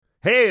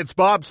Hey, it's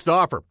Bob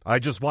Stauffer. I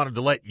just wanted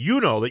to let you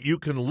know that you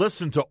can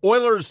listen to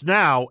Oilers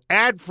Now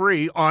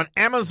ad-free on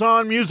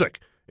Amazon Music,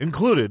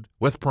 included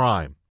with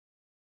Prime.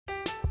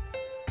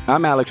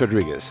 I'm Alex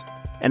Rodriguez.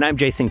 And I'm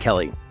Jason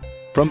Kelly.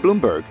 From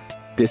Bloomberg,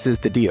 this is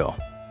The Deal.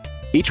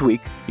 Each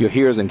week, you'll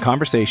hear us in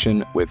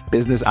conversation with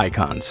business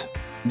icons.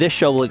 This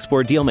show will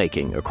explore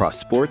deal-making across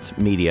sports,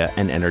 media,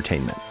 and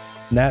entertainment.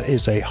 That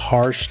is a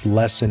harsh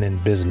lesson in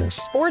business.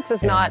 Sports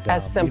is not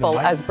as simple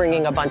as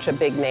bringing a bunch of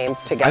big names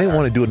together. I didn't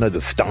want to do another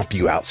stomp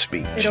you out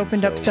speech. It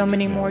opened up so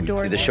many more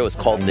doors. The show is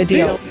called The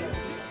Deal.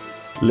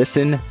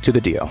 Listen to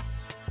The Deal.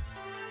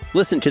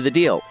 Listen to The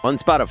Deal on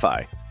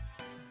Spotify.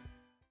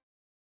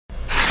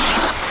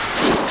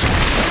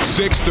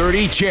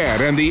 6:30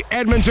 CHED and the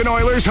Edmonton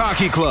Oilers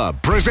Hockey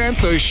Club present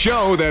the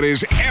show that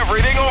is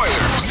everything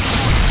Oilers.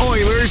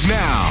 Oilers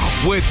Now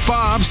with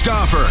Bob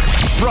Stauffer.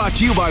 Brought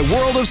to you by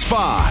World of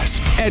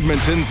Spas,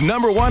 Edmonton's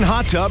 #1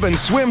 hot tub and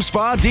swim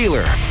spa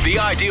dealer. The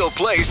ideal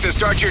place to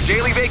start your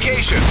daily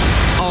vacation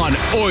on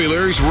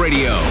Oilers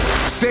Radio.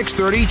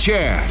 6:30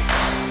 CHED.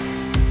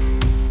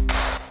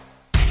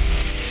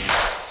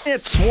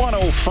 It's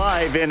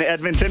 1:05 in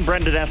Edmonton.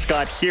 Brendan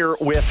Escott here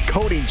with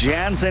Cody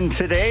Jansen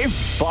today.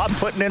 Bob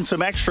putting in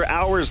some extra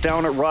hours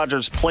down at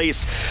Rogers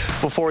Place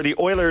before the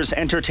Oilers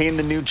entertain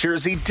the New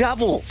Jersey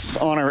Devils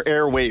on our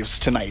airwaves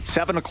tonight.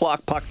 7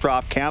 o'clock puck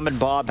drop. Cam and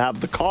Bob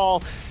have the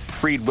call.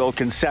 Reed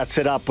Wilkins sets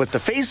it up with the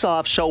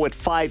face-off show at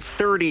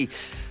 5:30.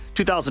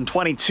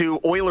 2022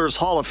 Oilers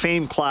Hall of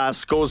Fame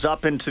class goes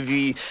up into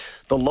the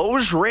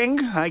Loge Ring,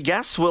 I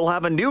guess. We'll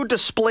have a new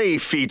display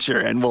feature,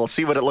 and we'll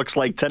see what it looks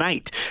like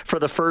tonight for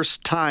the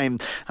first time.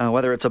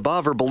 Whether it's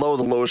above or below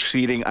the Loge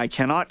seating, I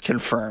cannot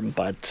confirm,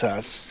 but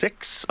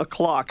 6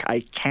 o'clock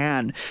I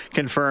can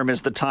confirm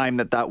is the time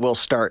that will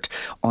start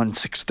on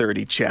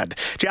 6:30 CHED.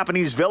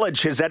 Japanese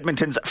Village is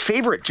Edmonton's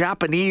favorite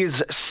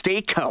Japanese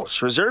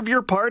steakhouse. Reserve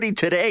your party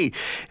today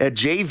at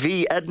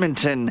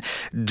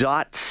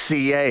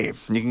jvedmonton.ca.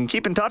 You can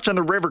keep in touch on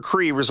the River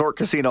Cree Resort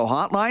Casino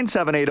hotline,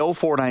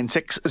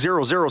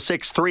 780-496-0063.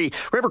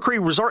 River Cree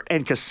Resort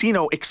and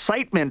Casino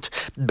excitement.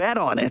 Bet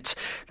on it.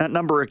 That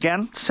number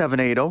again,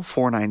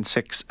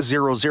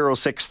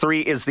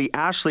 780-496-0063 is the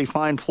Ashley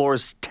Fine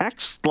Floors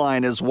text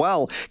line as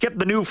well. Get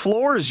the new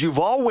floors you've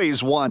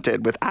always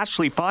wanted with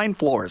Ashley Fine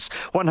Floors,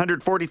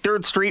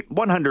 143rd Street,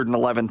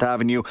 111th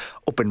Avenue,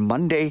 open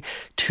Monday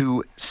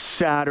to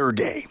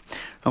Saturday.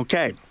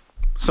 Okay.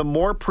 Some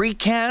more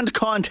pre-canned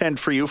content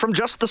for you from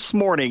just this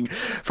morning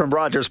from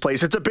Rogers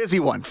Place. It's a busy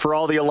one for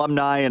all the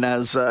alumni, and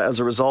as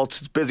a result,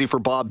 it's busy for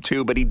Bob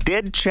too. But he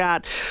did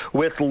chat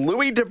with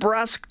Louis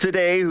DeBrusk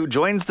today, who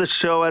joins the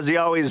show as he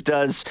always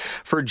does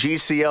for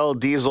GCL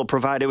Diesel,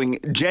 providing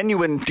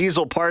genuine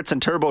diesel parts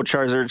and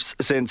turbochargers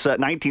since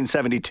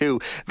 1972.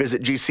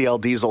 Visit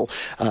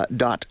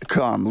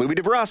GCLDiesel.com. Louis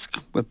DeBrusk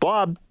with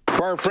Bob.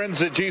 For our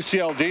friends at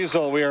GCL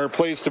Diesel, we are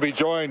pleased to be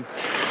joined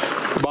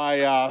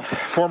by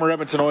former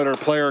Edmonton Oilers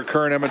player,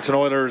 current Edmonton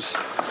Oilers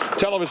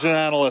television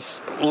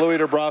analyst, Louis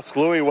DeBrusk.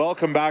 Louis,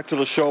 welcome back to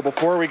the show.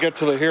 Before we get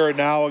to the here and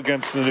now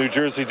against the New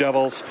Jersey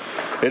Devils,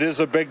 it is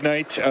a big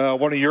night.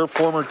 One of your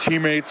former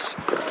teammates,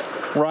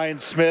 Ryan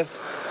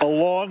Smith,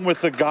 along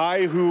with the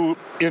guy who,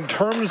 in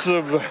terms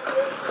of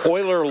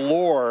Oiler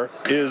lore,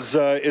 is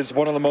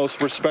one of the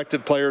most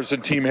respected players in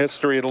team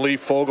history, and Lee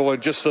Fogel.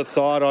 And just a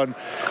thought on,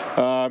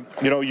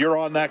 you're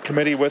on that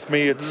committee with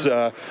me.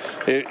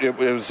 It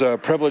was a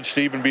privilege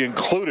to even be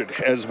included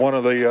as one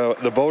of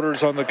the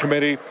voters on the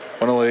committee,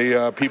 one of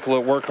the people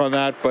that work on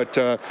that. But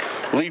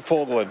Lee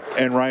Fogel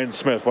and Ryan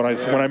Smith, when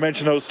I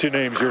mention those two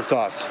names, your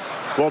thoughts?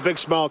 Well, a big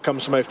smile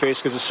comes to my face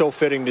because it's so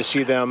fitting to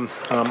see them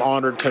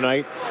honored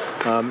tonight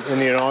in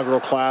the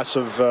inaugural class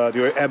of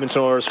the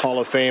Edmonton Oilers Hall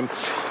of Fame.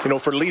 You know,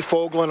 for Lee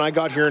Fogel, I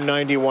got here in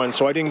 91,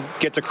 so I didn't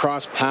get to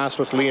cross paths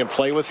with Lee and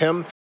play with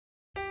him.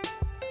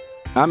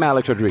 I'm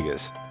Alex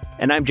Rodriguez.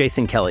 And I'm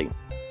Jason Kelly.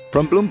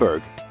 From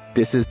Bloomberg,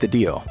 this is The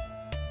Deal.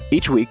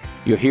 Each week,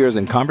 you'll hear us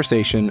in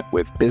conversation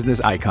with business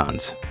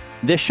icons.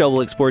 This show will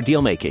explore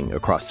deal-making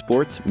across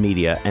sports,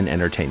 media, and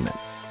entertainment.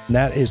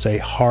 That is a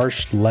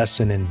harsh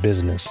lesson in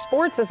business.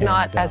 Sports is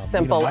not as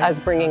simple as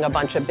bringing a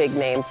bunch of big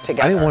names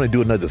together. I didn't want to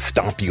do another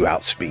stomp you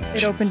out speech.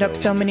 It opened up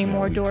so many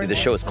more doors. The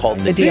show is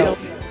called The Deal.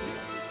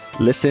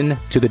 Listen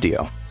to The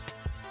Deal.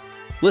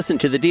 Listen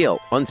to The Deal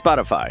on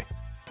Spotify.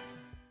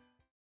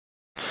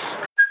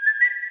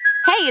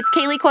 Hey, it's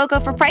Kaylee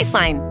Cuoco for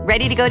Priceline.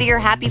 Ready to go to your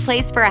happy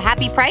place for a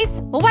happy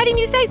price? Well, why didn't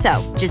you say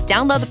so? Just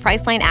download the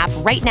Priceline app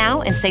right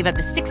now and save up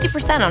to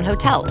 60% on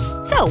hotels.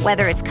 So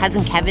whether it's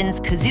Cousin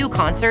Kevin's Kazoo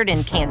Concert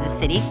in Kansas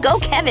City, go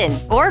Kevin,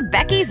 or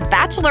Becky's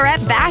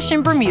Bachelorette Bash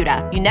in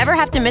Bermuda, you never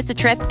have to miss a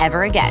trip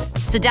ever again.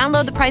 So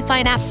download the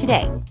Priceline app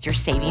today. Your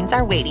savings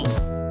are waiting.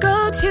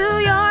 Go to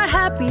your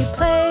happy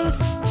place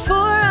for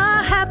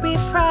a happy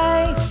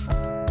price.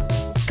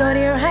 Go to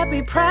your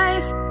happy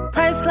price,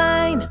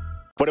 Priceline.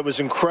 But it was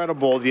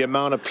incredible the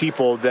amount of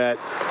people that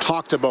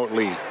talked about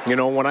Lee. You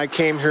know, when I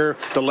came here,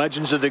 the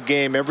legends of the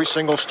game, every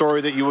single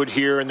story that you would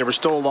hear, and there were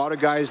still a lot of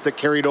guys that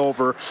carried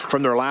over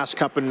from their last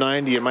Cup in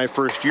 90 in my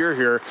first year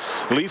here,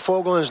 Lee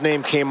Fogeland's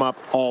name came up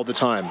all the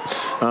time.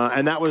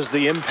 And that was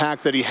the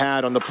impact that he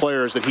had on the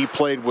players that he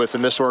played with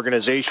in this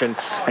organization,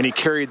 and he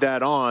carried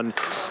that on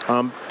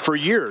for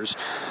years.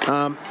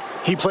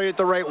 He played it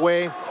the right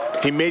way.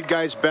 He made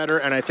guys better,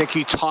 and I think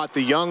he taught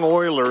the young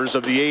Oilers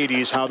of the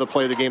 80s how to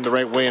play the game the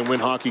right way and win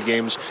hockey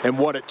games and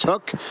what it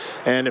took.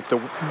 And if the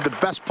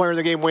best player in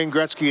the game, Wayne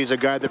Gretzky, is a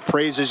guy that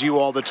praises you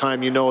all the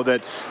time, you know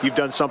that you've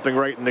done something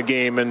right in the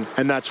game, and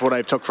that's what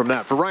I took from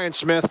that. For Ryan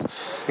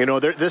Smith, you know,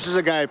 this is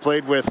a guy I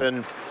played with,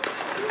 and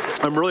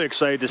I'm really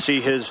excited to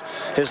see his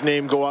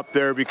name go up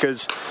there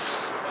because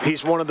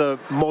he's one of the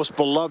most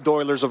beloved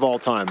Oilers of all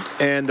time.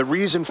 And the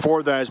reason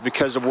for that is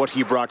because of what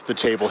he brought to the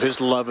table, his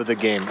love of the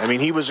game. I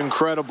mean, he was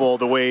incredible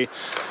the way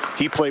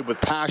he played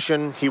with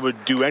passion. He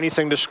would do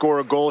anything to score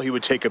a goal. He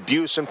would take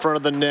abuse in front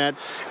of the net.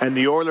 And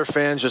the Oiler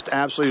fans just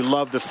absolutely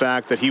loved the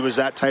fact that he was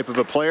that type of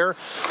a player.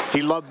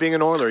 He loved being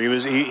an Oiler.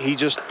 He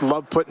just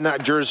loved putting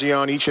that jersey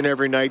on each and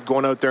every night,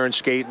 going out there and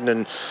skating.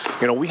 And,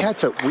 you know, we had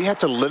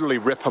to literally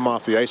rip him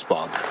off the ice,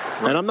 Bob.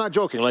 And I'm not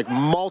joking. Like,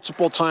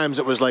 multiple times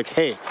it was like,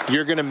 hey,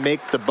 you're going to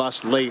make the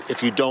bus late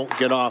if you don't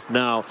get off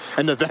now,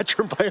 and the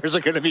veteran players are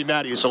going to be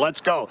mad at you, so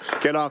let's go,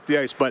 get off the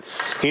ice. But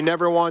he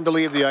never wanted to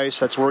leave the ice.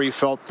 That's where he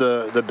felt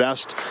the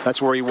best.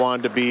 That's where he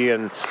wanted to be,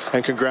 and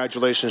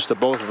congratulations to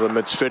both of them.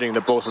 It's fitting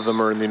that both of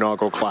them are in the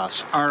inaugural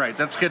class. All right,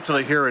 let's get to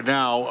the here and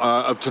now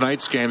of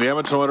tonight's game. The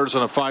Edmonton Oilers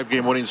on a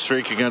 5-game winning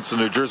streak against the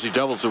New Jersey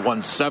Devils, who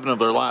won 7 of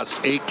their last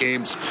 8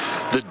 games.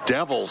 The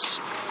Devils,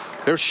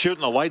 they're shooting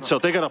the lights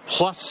out. They got a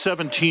plus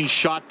 17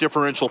 shot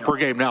differential per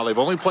game. Now, they've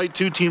only played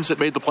 2 teams that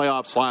made the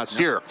playoffs last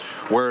year,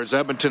 whereas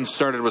Edmonton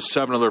started with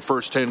 7 of their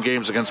first 10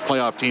 games against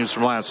playoff teams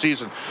from last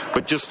season.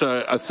 But just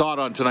a thought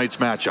on tonight's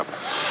matchup.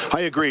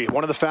 I agree.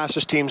 One of the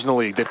fastest teams in the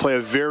league. They play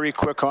a very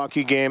quick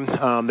hockey game.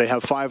 They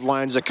have 5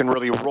 lines that can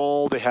really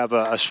roll. They have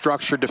a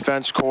structured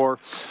defense core.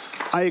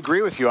 I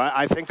agree with you.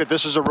 I think that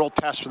this is a real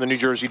test for the New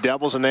Jersey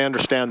Devils, and they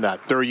understand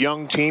that. They're a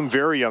young team,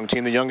 very young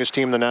team, the youngest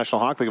team in the National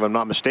Hockey League, if I'm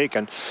not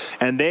mistaken.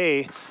 And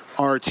they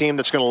are a team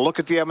that's going to look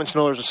at the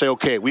Edmonton Oilers and say,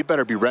 okay, we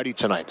better be ready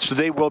tonight. So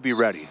they will be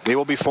ready. They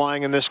will be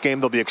flying in this game.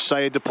 They'll be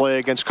excited to play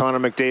against Connor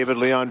McDavid,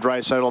 Leon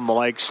Draisaitl, and the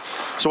likes.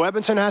 So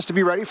Edmonton has to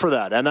be ready for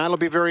that, and that'll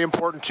be very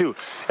important too.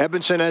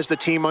 Edmonton, as the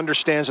team,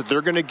 understands that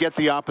they're going to get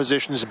the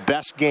opposition's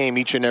best game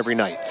each and every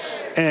night.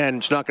 And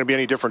it's not going to be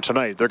any different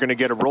tonight. They're going to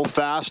get it real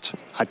fast.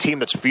 A team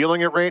that's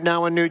feeling it right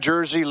now in New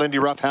Jersey. Lindy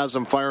Ruff has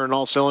them firing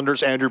all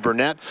cylinders. Andrew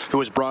Burnett, who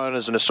was brought in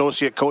as an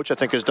associate coach, I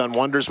think has done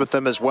wonders with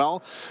them as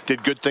well.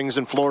 Did good things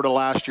in Florida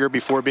last year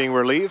before being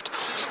relieved.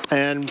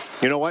 And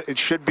you know what? It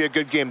should be a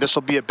good game. This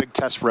will be a big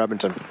test for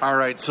Edmonton. All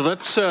right, so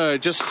let's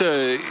just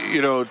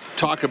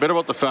talk a bit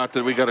about the fact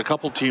that we got a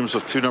couple teams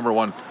with 2 number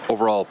 1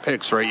 overall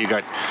picks, right? You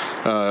got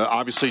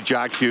obviously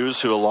Jack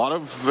Hughes, who a lot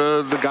of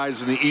the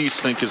guys in the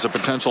East think is a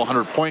potential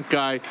 100-point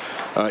guy,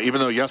 even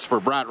though Jesper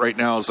Bratt right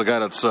now is the guy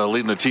that's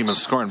leading the team in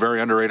scoring,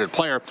 very underrated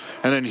player.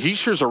 And then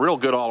Hischier's a real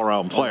good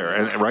all-around player,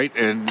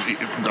 and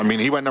I mean,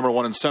 he went number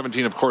 1 in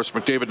 17, of course.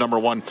 McDavid number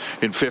 1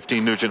 in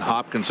 15, Nugent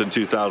Hopkins in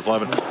 2011,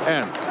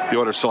 and the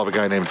Oilers still have a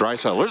guy named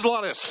Draisaitl. There's a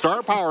lot of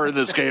star power in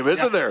this game,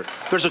 isn't there?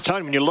 There's a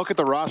ton. When you look at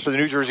the roster of the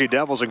New Jersey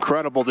Devils,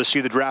 incredible to see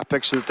the draft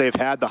picks that they've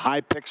had, the high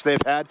picks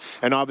they've had,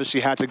 and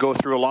obviously had to go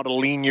through a lot of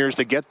lean years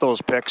to get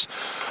those picks.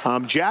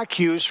 Jack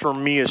Hughes, for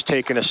me, has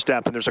taken a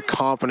step, and there's a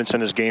confidence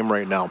in his game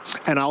right now.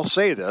 And I'll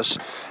say this,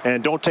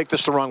 and don't take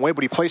this the wrong way,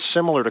 but he plays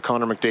similar to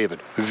Connor McDavid.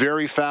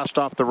 Very fast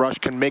off the rush,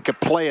 can make a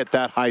play at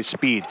that high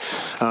speed.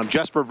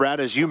 Jesper Bratt,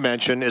 as you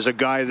mentioned, is a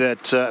guy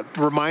that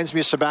reminds me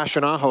of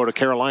Sebastian Aho to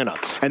Carolina.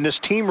 And this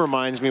team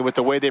reminds me with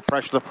the way they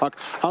pressure the puck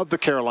of the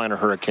Carolina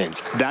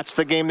Hurricanes. That's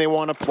the game they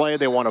want to play.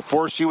 They want to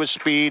force you with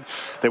speed.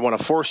 They want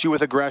to force you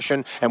with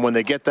aggression. And when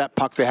they get that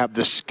puck, they have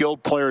the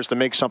skilled players to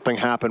make something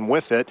happen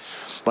with it.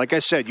 Like I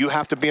said, you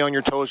have to be on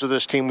your toes with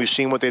this team. We've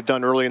seen what they've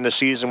done early in the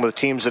season with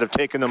teams that have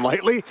taken them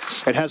lightly.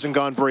 It hasn't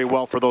gone very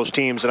well for those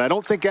teams. And I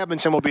don't think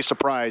Edmonton will be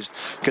surprised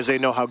because they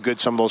know how good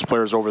some of those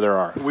players over there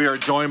are. We are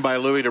joined by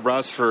Louis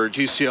DeBrusk for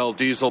GCL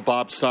Diesel.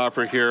 Bob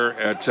Stauffer here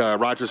at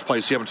Rogers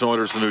Place, the Edmonton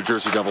Oilers, the New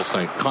Jersey Devils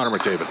tonight. Connor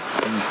McDavid,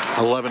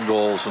 11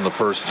 goals in the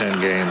first 10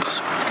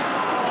 games.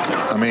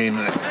 I mean,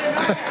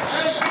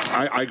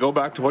 I go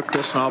back to what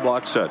Chris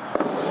Knobloch said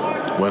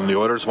when the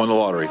Oilers won the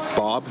lottery.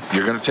 Bob,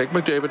 you're going to take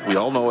McDavid. We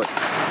all know it.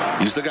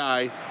 He's the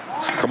guy.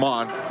 Come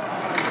on.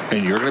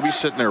 And you're going to be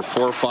sitting there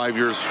 4 or 5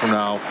 years from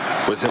now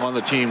with him on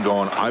the team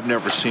going, I've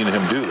never seen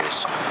him do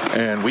this.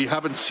 And we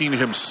haven't seen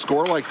him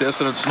score like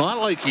this. And it's not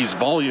like he's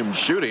volume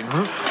shooting,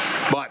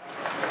 but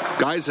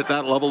guys at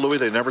that level, Louis,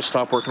 they never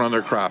stop working on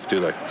their craft, do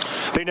they?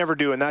 They never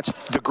do, and that's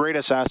the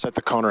greatest asset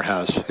that Connor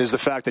has, is the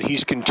fact that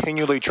he's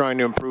continually trying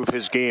to improve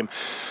his game.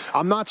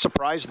 I'm not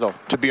surprised, though,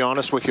 to be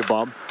honest with you,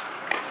 Bob.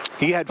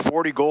 He had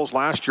 40 goals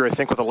last year, I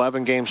think, with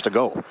 11 games to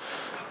go.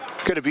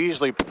 Could have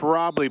easily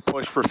probably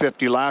pushed for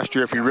 50 last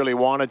year if he really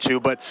wanted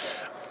to, but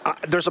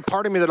there's a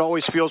part of me that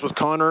always feels with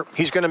Connor,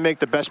 he's going to make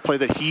the best play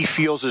that he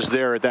feels is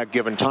there at that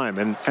given time.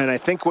 And I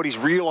think what he's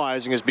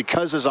realizing is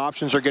because his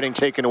options are getting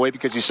taken away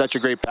because he's such a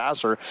great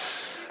passer,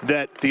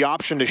 that the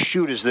option to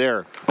shoot is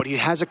there. But he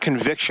has a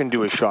conviction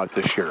to his shot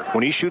this year.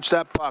 When he shoots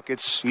that puck,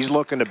 he's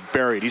looking to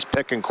bury it. He's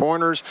picking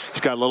corners. He's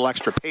got a little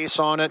extra pace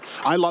on it.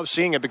 I love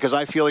seeing it because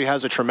I feel he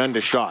has a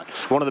tremendous shot.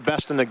 One of the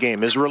best in the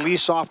game. His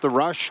release off the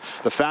rush,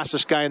 the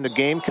fastest guy in the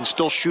game, can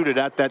still shoot it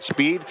at that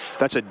speed.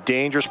 That's a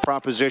dangerous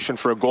proposition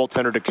for a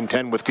goaltender to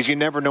contend with because you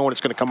never know when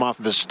it's going to come off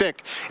of his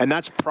stick. And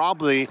that's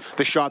probably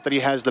the shot that he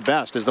has the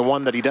best, is the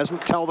one that he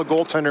doesn't tell the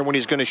goaltender when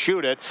he's going to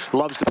shoot it.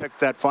 Loves to pick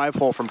that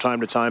 5-hole from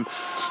time to time.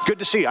 Good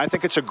to see. I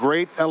think it's a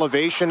great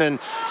elevation, and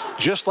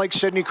just like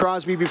Sidney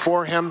Crosby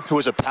before him, who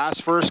was a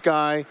pass-first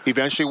guy,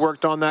 eventually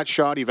worked on that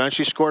shot,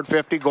 eventually scored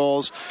 50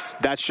 goals.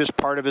 That's just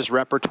part of his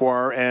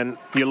repertoire, and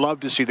you love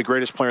to see the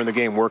greatest player in the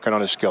game working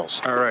on his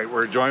skills. All right,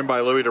 we're joined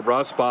by Louis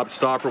DeBrusk, Bob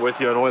Stauffer with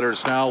you on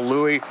Oilers Now.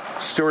 Louis,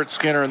 Stuart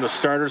Skinner in the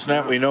starters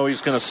net. We know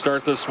he's going to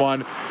start this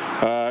one.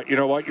 You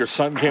know what? Your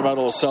son came out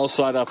of the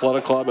Southside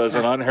Athletic Club as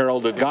an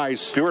unheralded guy.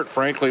 Stuart,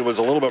 frankly, was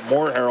a little bit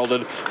more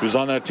heralded. He was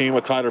on that team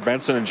with Tyler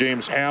Benson and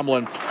James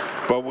Hamlin.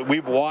 But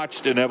we've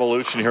watched an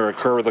evolution here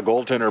occur with a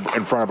goaltender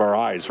in front of our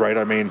eyes, right?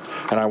 I mean,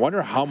 and I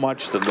wonder how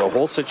much the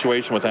whole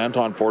situation with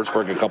Anton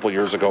Forsberg a couple of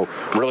years ago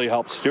really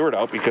helped Stuart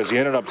out, because he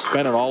ended up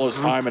spending all his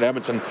time in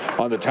Edmonton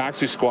on the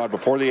taxi squad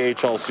before the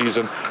AHL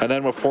season. And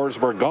then with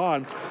Forsberg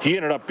gone, he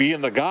ended up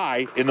being the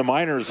guy in the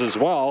minors as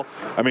well.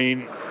 I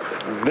mean,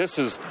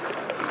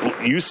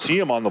 you see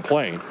him on the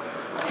plane.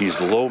 He's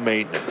low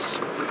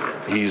maintenance.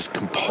 He's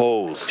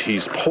composed.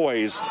 He's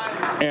poised.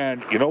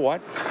 And you know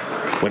what?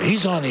 When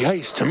he's on the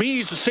ice, to me,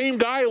 he's the same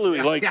guy, Louis.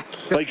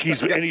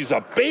 And he's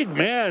a big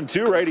man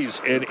too, right? You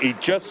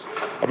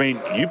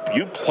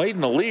played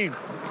in the league.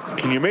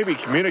 Can you maybe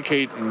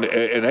communicate and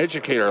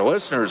educate our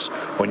listeners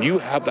when you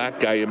have that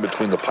guy in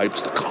between the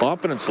pipes, the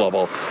confidence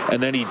level,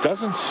 and then he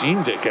doesn't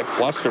seem to get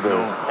flustered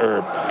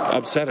or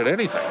upset at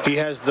anything? He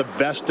has the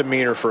best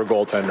demeanor for a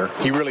goaltender.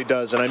 He really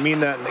does, and I mean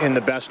that in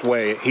the best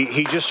way.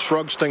 He just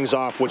shrugs things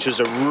off, which is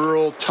a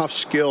real tough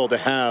skill to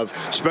have,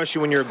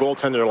 especially when you're a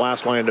goaltender,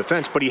 last line of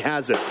defense, but he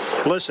has it.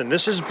 Listen,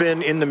 this has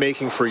been in the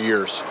making for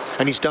years,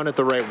 and he's done it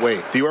the right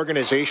way. The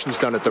organization's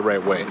done it the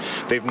right way.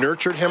 They've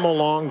nurtured him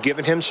along,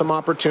 given him some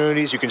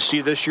opportunities. You can see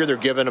this year they're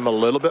giving him a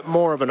little bit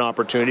more of an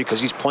opportunity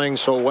because he's playing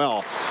so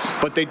well.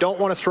 But they don't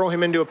want to throw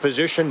him into a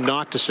position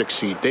not to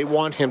succeed. They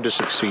want him to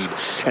succeed.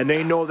 And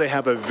they know they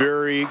have a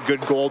very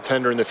good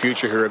goaltender in the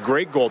future here, a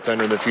great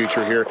goaltender in the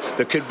future here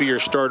that could be your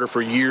starter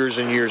for years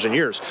and years and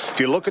years. If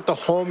you look at the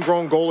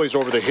homegrown goalies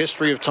over the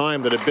history of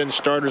time that have been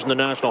starters in the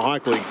National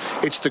Hockey League,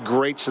 it's the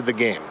greats of the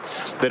game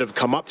that have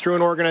come up through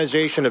an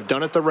organization, have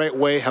done it the right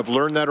way, have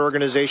learned that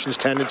organization's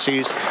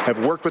tendencies, have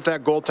worked with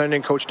that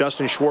goaltending coach,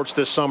 Dustin Schwartz,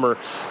 this summer,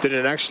 did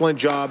an excellent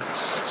job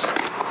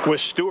with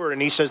Stuart,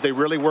 and he says they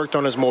really worked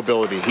on his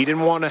mobility. He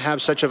didn't want to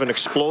have such of an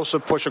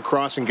explosive push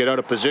across and get out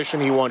of position.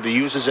 He wanted to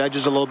use his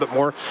edges a little bit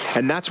more,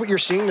 and that's what you're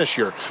seeing this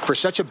year. For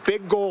such a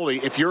big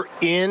goalie, if you're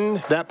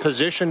in that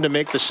position to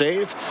make the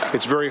save,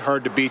 it's very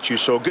hard to beat you.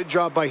 So a good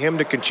job by him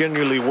to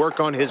continually work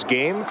on his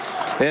game.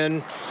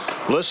 And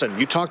listen,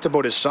 you talked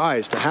about his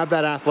size. To have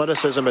that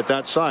athleticism at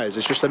that size,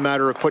 it's just a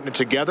matter of putting it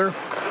together.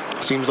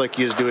 It seems like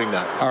he is doing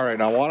that. All right,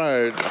 now I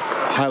want to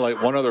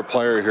highlight one other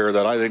player here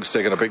that I think is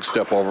taking a big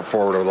step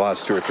forward over the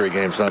last 2 or 3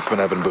 games, and that's been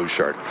Evan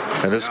Bouchard.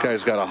 And this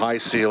guy's got a high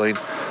ceiling.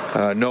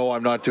 No,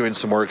 I'm not doing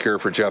some work here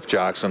for Jeff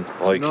Jackson.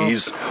 We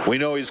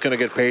know he's going to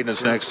get paid in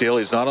his next deal.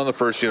 He's not on the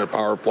first unit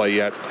power play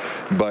yet,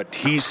 but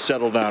he's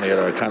settled down. He had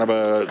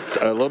a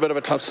little bit of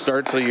a tough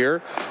start to the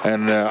year,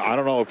 and I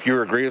don't know if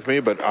you agree with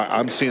me, but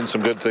I'm seeing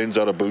some good things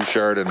out of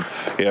Bouchard.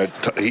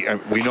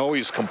 And we know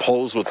he's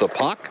composed with the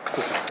puck.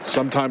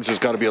 Sometimes there's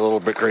got to be a little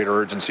bit greater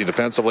urgency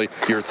defensively.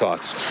 Your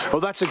thoughts? Well,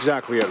 that's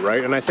exactly it,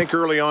 right? And I think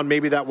early on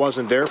maybe that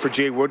wasn't there for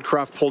Jay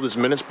Woodcroft. Pulled his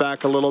minutes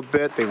back a little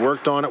bit. They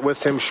worked on it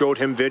with him, showed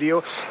him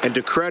video. And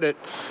to credit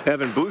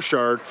Evan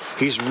Bouchard,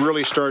 he's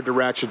really started to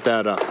ratchet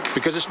that up.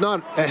 Because it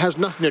has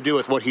nothing to do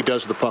with what he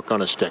does with the puck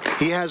on a stick.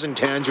 He has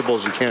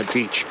intangibles you can't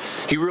teach.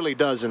 He really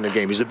does in the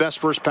game. He's the best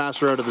first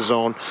passer out of the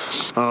zone.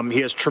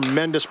 He has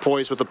tremendous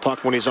poise with the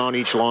puck when he's on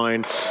each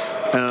line.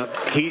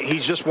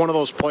 He's just one of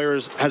those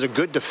players, has a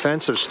good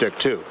defensive stick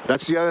too.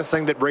 That's the other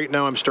thing that right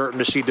now I'm starting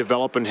to see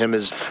develop in him,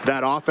 is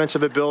that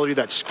offensive ability,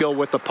 that skill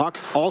with the puck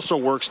also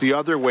works the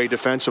other way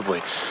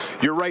defensively.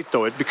 You're right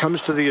though, it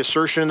becomes to the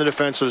assertion in the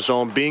defensive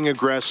zone, being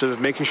aggressive,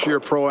 making sure you're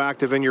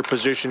proactive in your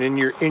position, in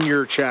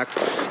your check,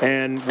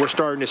 and we're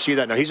starting to see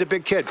that now. He's a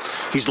big kid.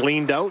 He's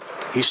leaned out.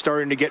 He's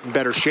starting to get in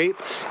better shape,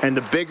 and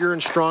the bigger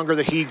and stronger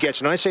that he gets,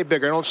 and I say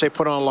bigger, I don't say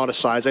put on a lot of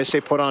size, I say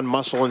put on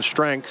muscle and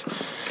strength,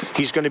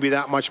 he's going to be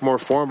that much more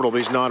formidable.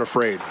 He's not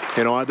afraid.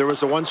 There was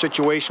the one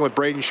situation with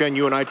Braden Shen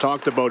you and I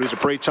talked about. He's a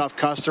pretty tough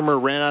customer,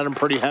 ran at him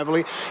pretty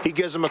heavily. He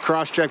gives him a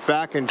cross-check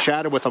back and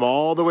chatted with him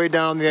all the way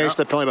down the ice.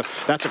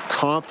 That's a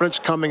confidence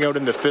coming out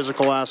in the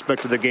physical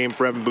aspect of the game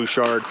for Evan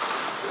Bouchard.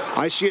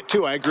 I see it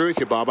too. I agree with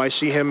you, Bob. I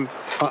see him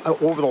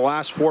over the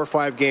last 4 or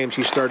 5 games,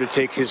 he started to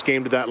take his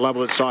game to that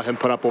level that saw him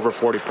put up over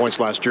 40 points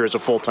last year as a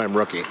full-time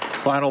rookie.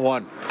 Final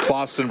one.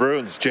 Boston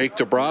Bruins, Jake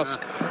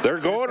DeBrusk. They're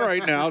going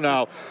right now.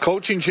 Now,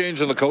 coaching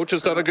change and the coach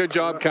has done a good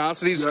job.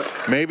 Cassidy's,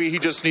 maybe he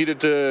just needed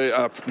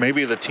to,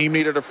 maybe the team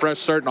needed a fresh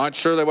start. Not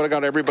sure they would have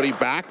got everybody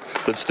back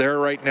that's there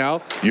right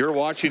now. You're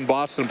watching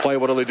Boston play.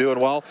 What are they doing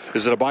well?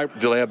 Is it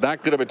do they have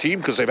that good of a team?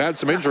 Because they've had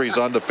some injuries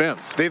on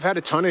defense. They've had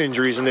a ton of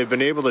injuries, and they've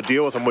been able to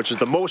deal with them, which is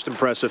the most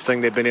impressive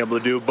thing they've been able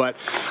to do. But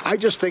I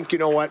just think, you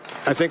know what?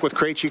 I think with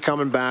Krejci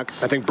coming back,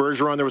 I think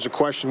Bergeron, there was a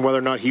question whether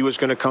or not he was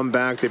going to come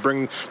back. They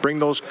bring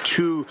those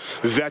 2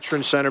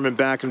 veteran centermen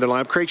back into the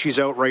lineup. Krejci's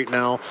out right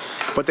now,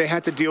 but they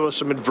had to deal with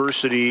some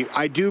adversity.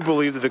 I do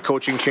believe that the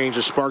coaching change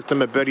has sparked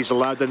them a bit. He's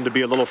allowed them to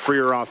be a little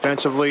freer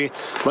offensively.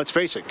 Let's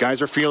face it,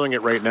 guys are feeling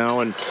it right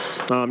now. And,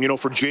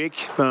 for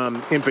Jake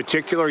in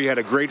particular, he had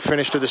a great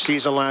finish to the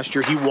season last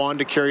year. He wanted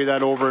to carry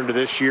that over into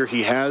this year.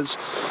 He has,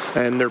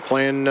 and they're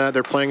playing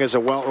as a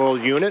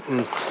well-oiled unit,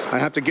 and I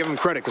have to give them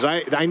credit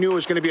because I knew it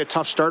was going to be a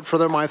tough start for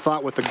them. I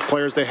thought with the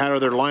players they had out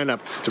of their lineup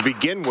to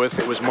begin with,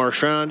 it was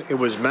Marchand, it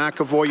was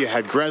McAvoy, you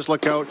had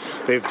Grzelcyk out.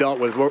 They've dealt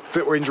with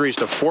injuries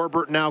to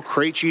Forbort now.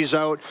 Krejci's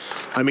out.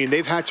 I mean,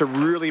 they've had to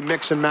really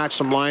mix and match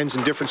some lines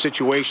in different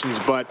situations,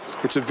 but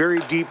it's a very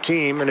deep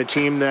team and a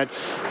team that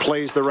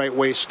plays the right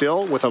way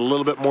still with a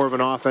little bit more of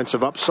an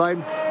offensive upside.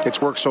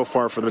 It's worked so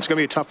far for them. It's going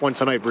to be a tough one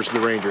tonight versus the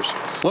Rangers.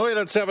 Louis,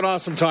 let's have an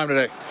awesome time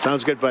today.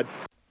 Sounds good, bud.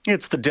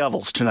 It's the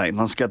Devils tonight.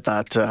 Let's get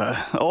that.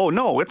 Oh,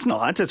 no, it's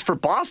not. It's for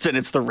Boston.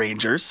 It's the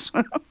Rangers.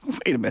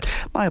 Wait a minute.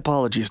 My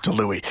apologies to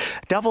Louis.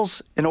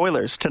 Devils and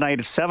Oilers tonight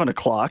at 7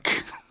 o'clock.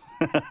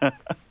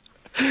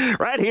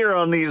 Right here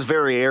on these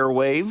very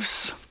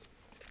airwaves.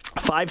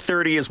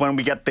 5:30 is when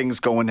we get things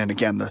going, and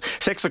again, the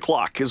 6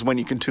 o'clock is when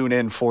you can tune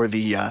in for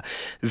the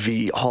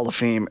Hall of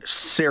Fame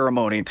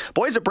ceremony.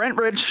 Boys at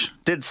Brentridge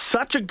did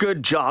such a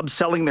good job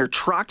selling their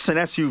trucks and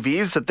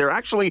SUVs that they're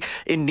actually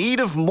in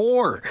need of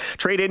more.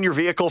 Trade in your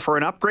vehicle for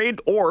an upgrade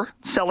or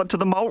sell it to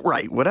them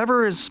outright,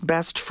 whatever is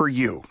best for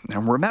you.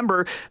 And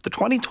remember, the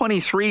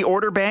 2023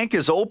 order bank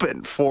is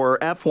open for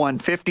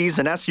F-150s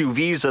and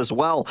SUVs as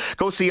well.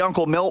 Go see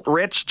Uncle Milt,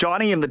 Rich,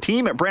 Johnny, and the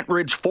team at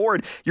Brentridge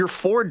Ford, your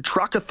Ford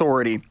truck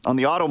authority, on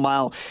the Auto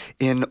Mile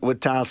in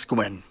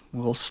Wetaskiwin.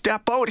 We'll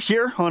step out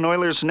here on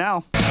Oilers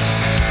Now. I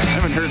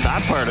haven't heard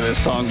that part of this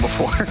song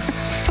before.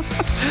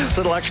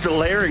 Little extra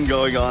layering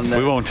going on there.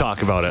 We won't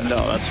talk about it. No,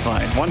 that's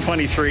fine.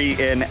 123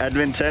 in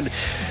Edmonton.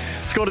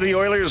 Let's go to the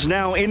Oilers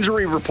Now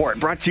injury report,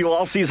 brought to you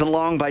all season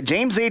long by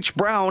James H.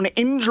 Brown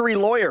Injury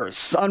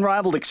Lawyers.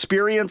 Unrivaled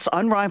experience,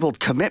 unrivaled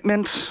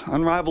commitment,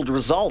 unrivaled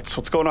results.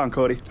 What's going on,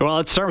 Cody? Well,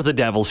 let's start with the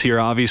Devils here.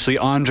 Obviously,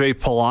 Andre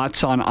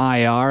Palat's on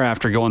IR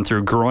after going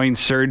through groin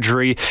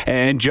surgery,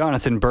 and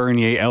Jonathan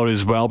Bernier out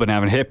as well, been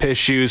having hip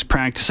issues,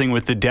 practicing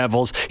with the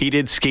Devils. He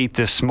did skate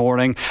this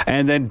morning.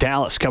 And then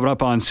Dallas coming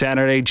up on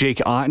Saturday. Jake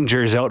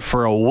Ottinger's out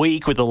for a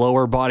week with a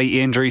lower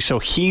body injury, so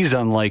he's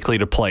unlikely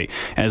to play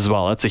as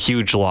well. That's a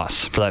huge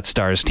loss for that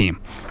Stars team.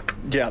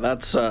 Yeah,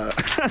 that's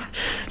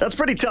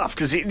pretty tough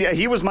because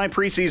he was my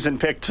preseason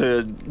pick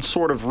to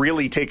sort of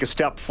really take a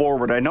step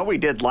forward. I know he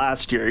did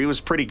last year. He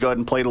was pretty good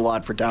and played a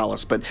lot for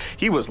Dallas, but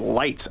he was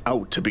lights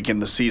out to begin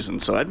the season.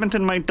 So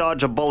Edmonton might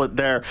dodge a bullet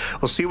there.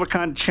 We'll see what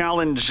kind of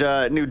challenge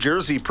New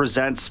Jersey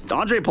presents.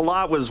 Andre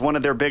Palat was one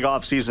of their big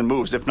offseason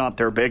moves, if not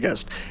their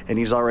biggest, and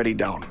he's already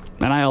down.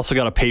 And I also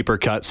got a paper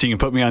cut, so you can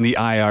put me on the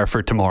IR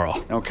for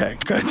tomorrow. Okay,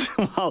 good.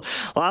 Well,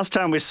 last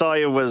time we saw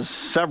you was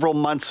several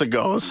months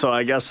ago, so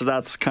I guess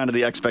that's kind of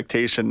the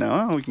expectation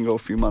now. Oh, we can go a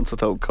few months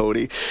without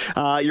Cody.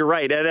 You're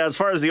right. And as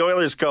far as the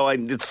Oilers go,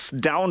 it's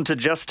down to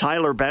just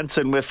Tyler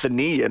Benson with the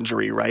knee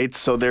injury, right?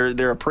 So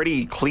they're a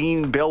pretty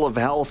clean bill of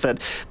health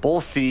at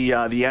both the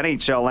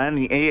NHL and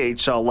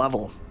the AHL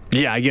level.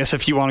 Yeah, I guess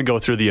if you want to go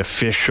through the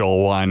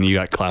official one, you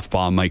got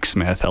Clefbaum, Mike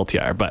Smith,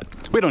 LTIR, but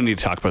we don't need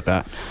to talk about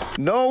that.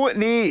 No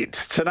need.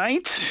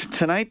 Tonight,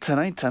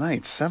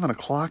 7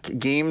 o'clock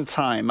game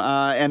time.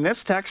 And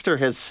this texter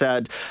has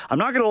said, I'm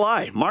not going to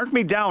lie, mark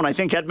me down. I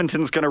think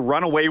Edmonton's going to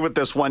run away with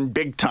this one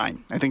big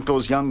time. I think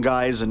those young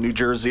guys in New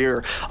Jersey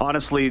are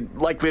honestly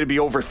likely to be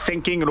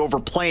overthinking and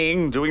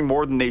overplaying, doing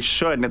more than they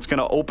should. And it's going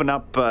to open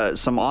up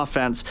some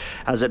offense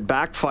as it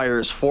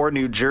backfires for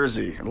New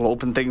Jersey. It'll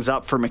open things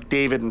up for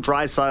McDavid and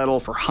Draisaitl,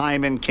 for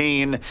Hyman,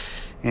 Kane,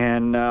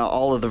 and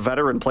all of the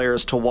veteran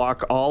players to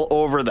walk all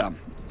over them.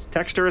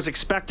 Texter is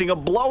expecting a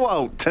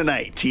blowout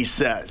tonight, he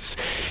says.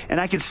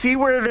 And I can see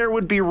where there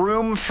would be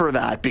room for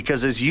that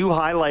because as you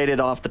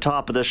highlighted off the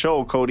top of the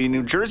show, Cody,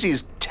 New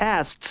Jersey's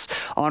tests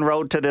en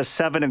route to this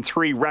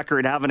 7-3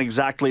 record haven't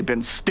exactly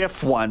been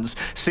stiff ones,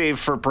 save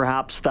for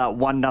perhaps that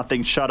 1-0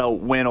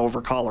 shutout win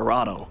over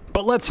Colorado.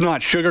 But let's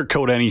not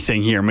sugarcoat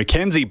anything here.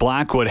 Mackenzie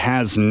Blackwood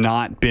has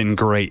not been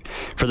great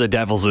for the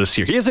Devils this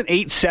year. He has an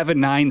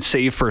 .879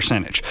 save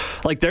percentage.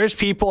 Like, there's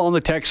people on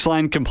the text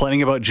line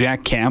complaining about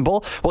Jack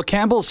Campbell. Well,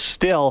 Campbell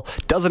still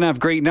doesn't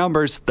have great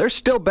numbers. They're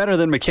still better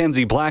than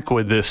Mackenzie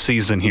Blackwood this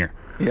season here.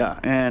 Yeah,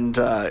 and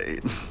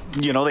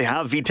they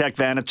have Vitek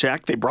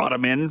Vanacek. They brought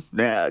him in,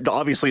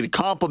 obviously, to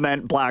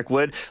complement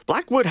Blackwood.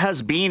 Blackwood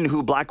has been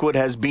who Blackwood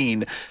has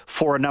been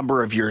for a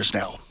number of years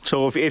now.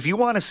 So if you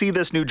want to see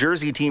this New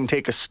Jersey team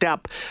take a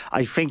step,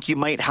 I think you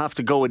might have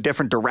to go a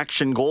different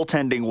direction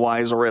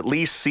goaltending-wise, or at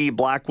least see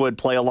Blackwood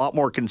play a lot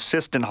more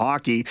consistent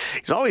hockey.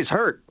 He's always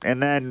hurt,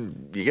 and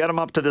then you get him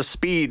up to the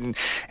speed,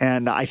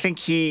 and I think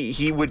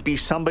he would be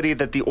somebody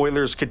that the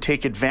Oilers could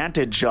take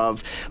advantage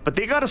of. But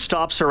they got to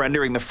stop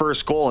surrendering the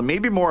first goal, and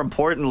maybe more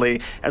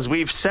importantly, as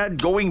we've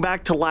said going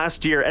back to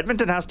last year,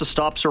 Edmonton has to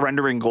stop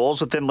surrendering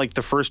goals within like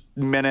the first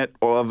minute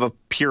of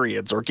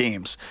periods or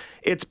games.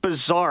 It's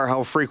bizarre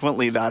how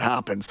frequently that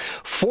happens.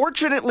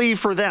 Fortunately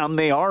for them,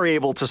 they are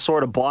able to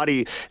sort of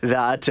body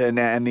that,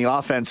 and the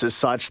offense is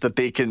such that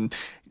they can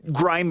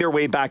grind their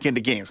way back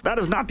into games. That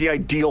is not the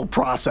ideal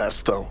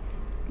process, though.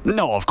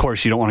 No, of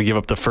course, you don't want to give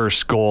up the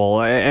first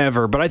goal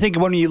ever. But I think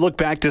when you look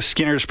back to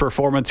Skinner's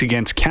performance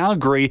against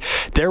Calgary,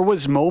 there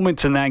was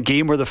moments in that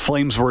game where the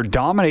Flames were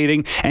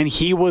dominating, and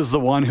he was the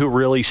one who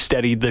really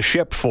steadied the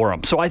ship for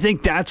them. So I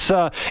think that's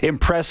an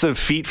impressive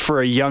feat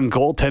for a young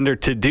goaltender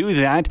to do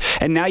that.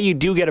 And now you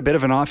do get a bit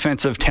of an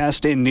offensive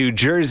test in New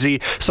Jersey.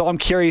 So I'm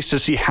curious to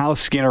see how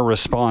Skinner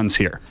responds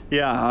here.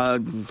 Yeah,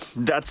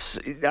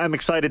 I'm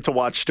excited to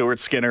watch Stuart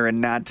Skinner,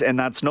 and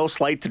that's no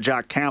slight to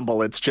Jack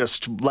Campbell. It's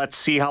just, let's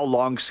see how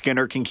long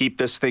Skinner can keep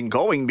this thing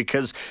going,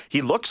 because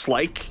he looks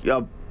like a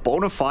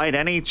bona fide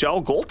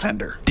NHL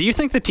goaltender. Do you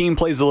think the team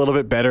plays a little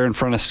bit better in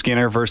front of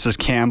Skinner versus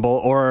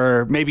Campbell,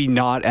 or maybe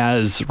not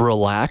as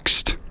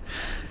relaxed?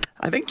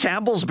 I think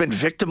Campbell's been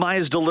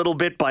victimized a little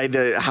bit by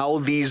how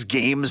these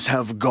games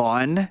have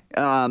gone,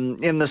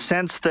 in the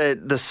sense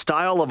that the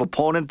style of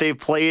opponent they've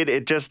played,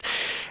 it just,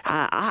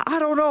 I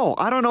don't know.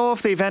 I don't know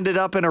if they've ended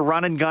up in a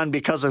run and gun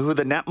because of who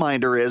the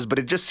netminder is, but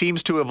it just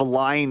seems to have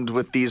aligned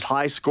with these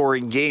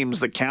high-scoring games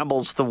that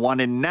Campbell's the one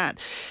in net.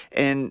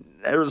 And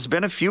there's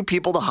been a few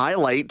people to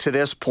highlight to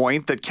this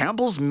point that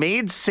Campbell's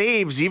made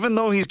saves, even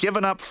though he's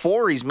given up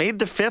 4. He's made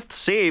the 5th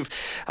save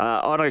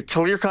on a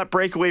clear-cut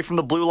breakaway from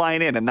the blue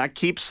line in, and that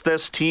keeps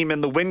this team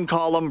in the win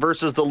column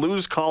versus the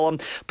lose column.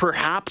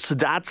 Perhaps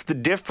that's the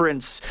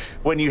difference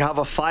when you have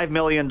a $5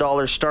 million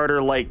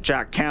starter like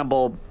Jack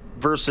Campbell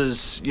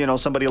versus,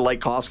 somebody like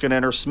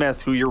Koskinen or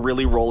Smith, who you're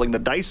really rolling the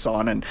dice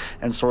on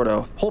and sort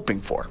of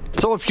hoping for.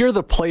 So if you're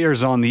the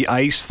players on the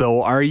ice,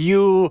 though, are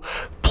you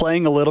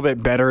playing a little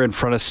bit better in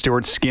front of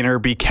Stuart Skinner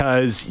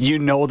because you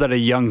know that a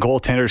young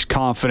goaltender's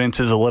confidence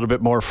is a little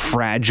bit more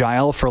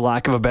fragile, for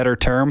lack of a better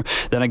term,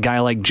 than a guy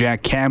like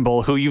Jack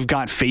Campbell, who you've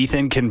got faith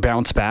in can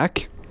bounce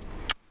back?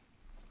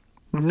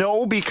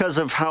 No, because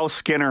of how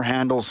Skinner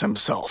handles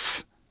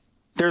himself.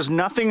 There's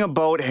nothing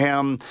about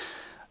him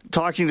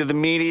talking to the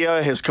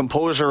media, his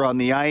composure on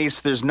the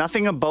ice. There's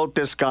nothing about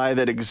this guy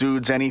that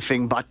exudes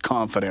anything but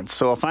confidence.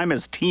 So if I'm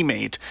his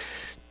teammate,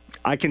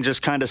 I can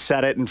just kind of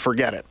set it and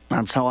forget it.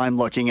 That's how I'm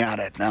looking at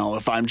it. Now,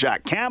 if I'm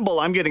Jack Campbell,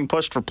 I'm getting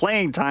pushed for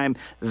playing time.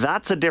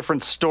 That's a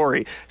different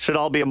story. Should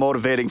all be a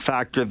motivating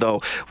factor,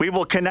 though. We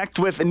will connect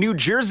with New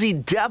Jersey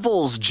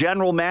Devils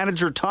general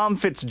manager Tom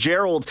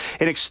Fitzgerald,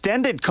 an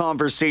extended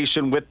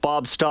conversation with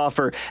Bob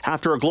Stauffer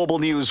after a Global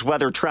News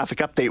weather traffic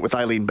update with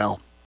Eileen Bell.